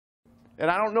And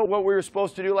I don't know what we were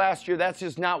supposed to do last year. That's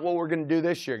just not what we're going to do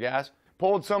this year, guys.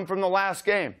 Pulled some from the last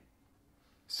game.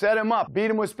 Set him up.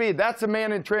 Beat him with speed. That's a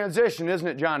man in transition, isn't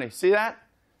it, Johnny? See that?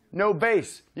 No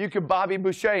base. You could Bobby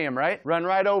Boucher him, right? Run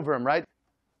right over him, right?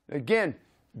 Again,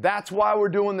 that's why we're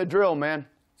doing the drill, man.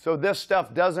 So this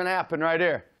stuff doesn't happen right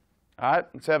here. All right,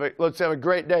 let's have a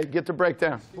great day. Get the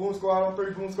breakdown. Boom squad on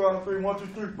three, boom squad on three, 1, 2,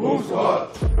 3. Boom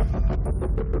squad.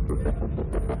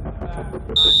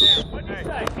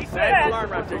 He said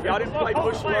alarm right there. Y'all didn't play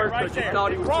push alert because you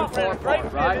thought he was too far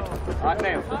apart, right? All right,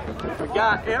 now, if a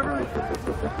guy ever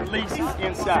releases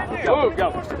inside, go.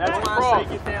 That's why I say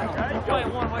get down on him. Go.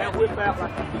 Now whip out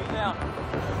right there. Get down.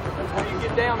 That's when you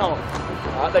get down on him.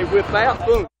 All right, they whip out,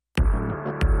 boom.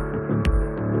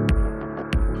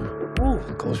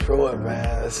 Coach Pruitt,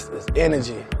 man, it's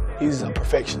energy. He's a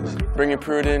perfectionist. Bringing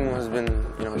Pruitt in has been,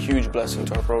 a huge blessing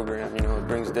to our program. It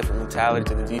brings a different mentality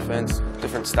to the defense,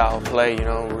 different style of play.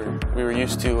 We were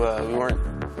used to, we weren't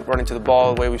running to the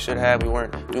ball the way we should have. We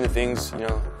weren't doing the things,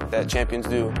 that champions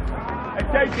do.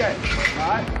 Hey, KJ, all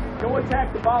right, go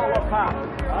attack the ball up high.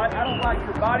 All right, I don't like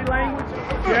your body language,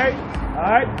 okay?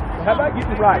 All right, how about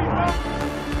getting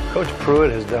right? Coach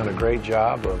Pruitt has done a great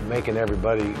job of making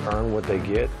everybody earn what they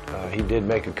get. He did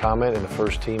make a comment in the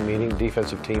first team meeting,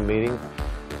 defensive team meeting,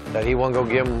 that he won't go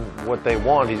give them what they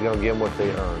want, he's going to give them what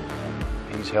they earn.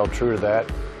 He's held true to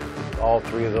that. All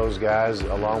three of those guys,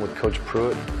 along with Coach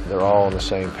Pruitt, they're all on the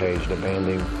same page,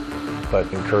 demanding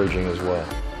but encouraging as well.